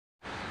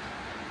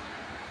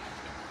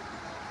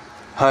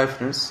Hi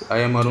friends, I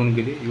am Arun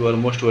Giri. You are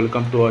most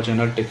welcome to our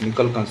channel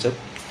Technical Concept.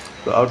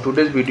 So our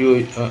today's video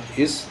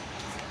is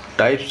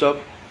types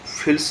of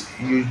fields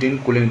used in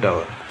cooling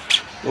tower.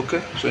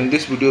 Okay, so in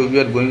this video we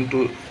are going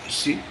to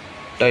see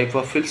type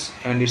of fields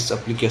and its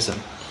application.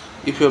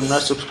 If you have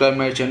not subscribed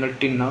my channel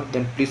till now,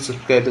 then please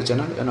subscribe the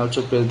channel and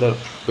also press the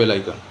bell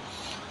icon.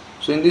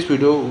 So in this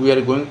video we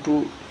are going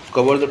to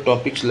cover the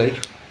topics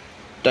like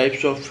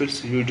types of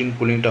fields used in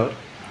cooling tower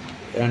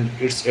and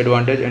its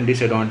advantage and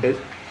disadvantage,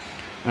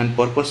 and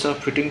purpose of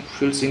fitting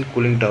fields in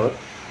cooling tower,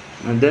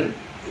 and then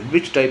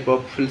which type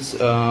of fields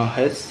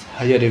has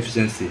higher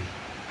efficiency.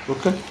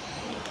 Okay,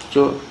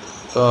 so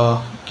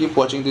keep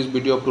watching this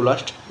video up to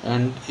last,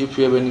 and if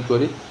you have any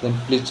query then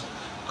please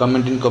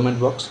comment in comment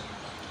box.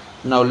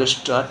 Now let's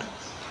start.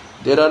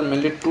 There are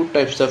mainly two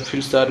types of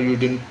fields are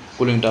used in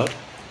cooling tower.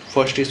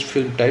 First is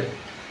film type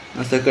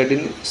and second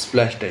is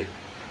splash type.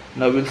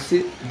 Now we'll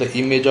see the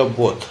image of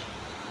both.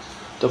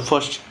 The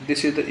first,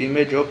 this is the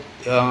image of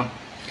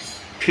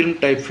film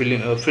type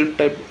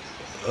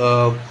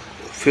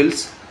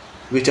fields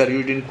which are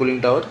used in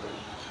cooling tower,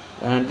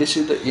 and this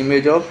is the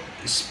image of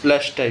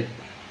splash type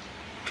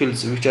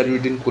fields which are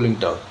used in cooling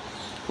tower.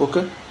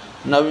 Okay,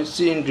 now we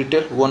see in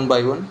detail one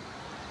by one.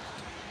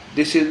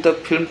 This is the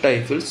film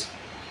type fields.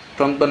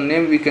 From the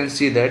name we can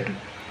see that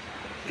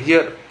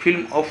here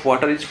film of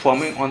water is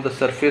forming on the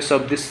surface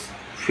of this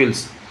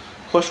fields.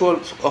 First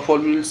of all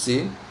we will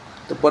see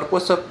the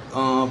purpose of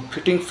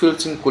fitting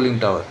fields in cooling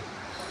tower.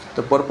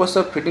 The purpose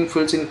of fitting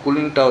fields in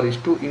cooling tower is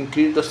to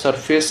increase the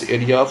surface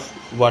area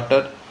of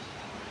water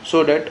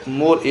so that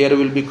more air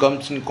will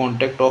become in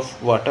contact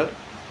of water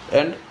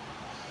and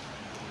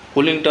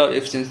cooling tower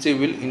efficiency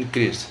will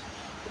increase.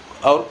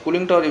 Our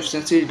cooling tower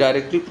efficiency is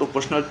directly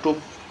proportional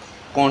to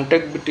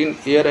contact between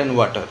air and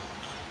water.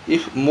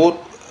 If more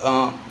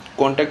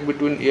contact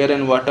between air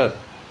and water,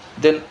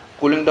 then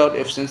cooling tower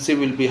efficiency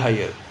will be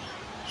higher.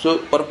 So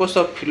purpose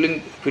of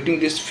fitting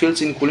these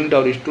fields in cooling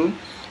tower is to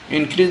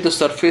increase the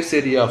surface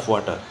area of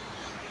water.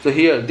 So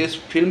here this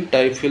film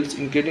type fields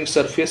increasing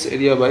surface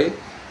area by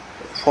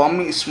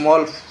forming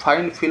small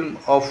fine film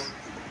of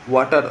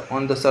water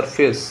on the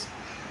surface.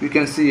 You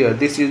can see here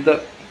this is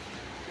the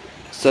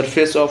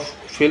surface of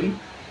film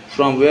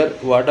from where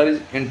water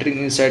is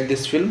entering inside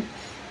this film.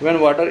 When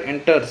water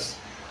enters,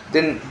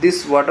 then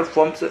this water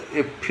forms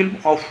a film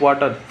of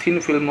water, thin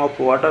film of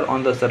water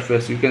on the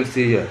surface. You can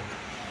see here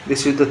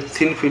this is the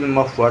thin film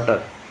of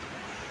water.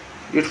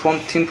 It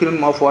forms thin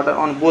film of water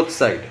on both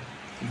side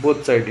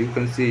you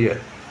can see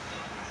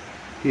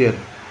here,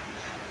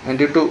 and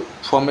due to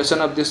formation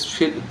of this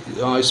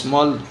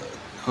small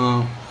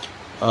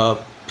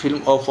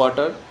film of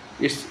water,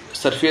 its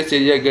surface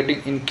area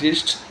getting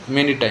increased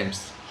many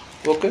times.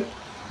 Okay,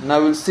 now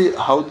we'll see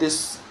how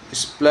this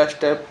splash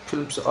type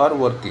films are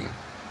working.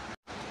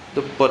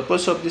 The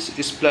purpose of this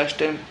splash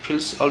type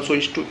films also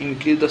is to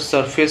increase the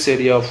surface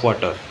area of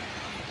water,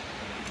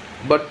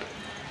 but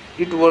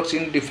it works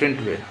in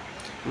different way.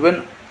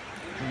 When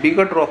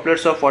bigger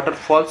droplets of water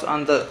falls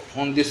on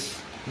this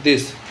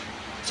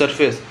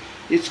surface,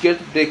 it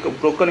gets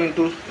broken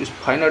into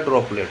finer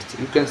droplets.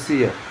 You can see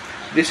here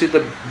this is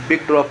the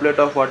big droplet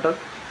of water.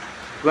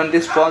 When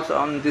this falls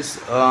on this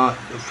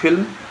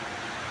film,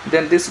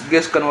 then this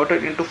gets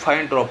converted into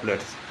fine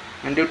droplets,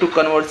 and due to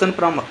conversion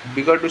from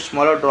bigger to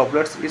smaller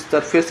droplets, its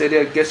surface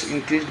area gets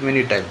increased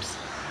many times.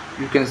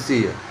 You can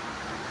see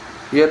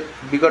here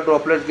bigger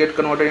droplets get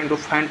converted into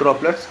fine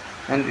droplets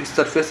and its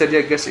surface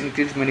area gets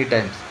increased many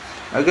times.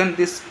 Again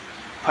this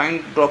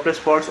fine droplets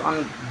falls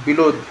on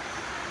below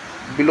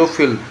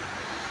film,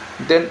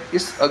 then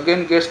it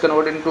again gets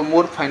converted into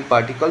more fine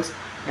particles,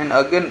 and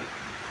again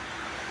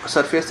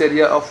surface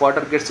area of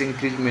water gets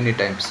increased many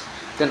times.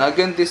 Then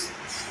again this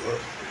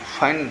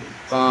fine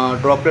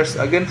droplets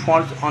again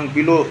falls on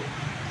below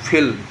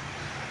film,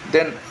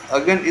 then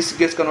again it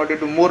gets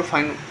converted to more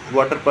fine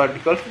water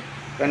particles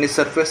and its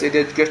surface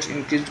area gets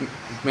increased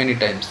many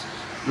times.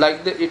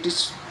 Like this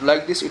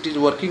it is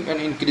working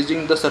and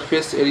increasing the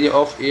surface area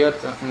of air,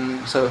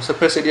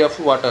 surface area of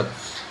water,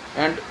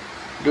 and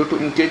due to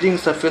increasing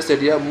surface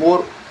area,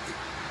 more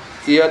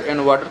air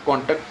and water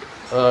contact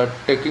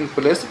taking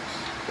place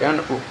and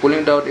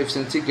cooling tower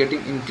efficiency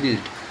getting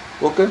increased.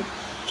 Okay,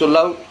 so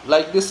now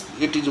like this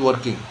it is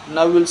working.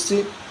 Now we will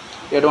see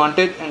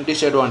advantage and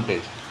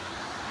disadvantage.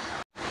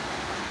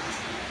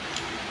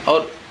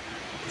 Our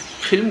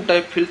film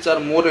type fields are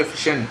more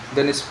efficient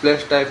than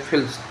splash type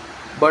fields,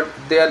 but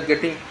they are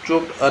getting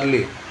choked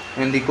early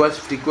and requires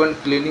frequent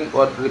cleaning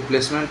or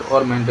replacement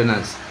or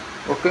maintenance.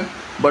 Okay,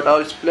 but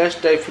our splash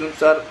type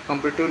films are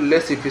comparatively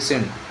less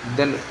efficient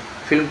than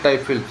film type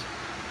films,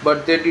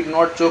 but they did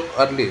not choke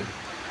early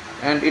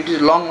and it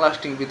is long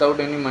lasting without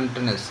any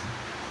maintenance.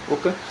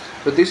 Okay,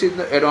 so this is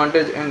the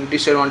advantage and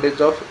disadvantage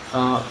of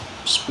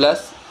splash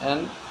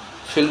and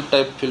film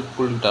type field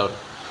cooling tower,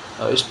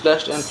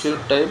 splash and film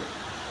type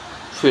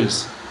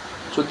fields.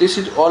 So this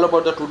is all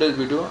about the today's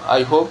video.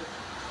 I hope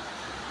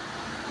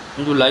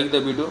you like the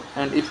video,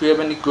 and if you have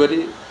any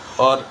query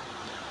or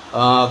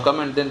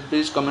comment, then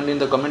please comment in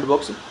the comment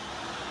box.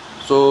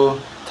 So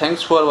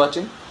thanks for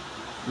watching.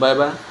 Bye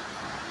bye.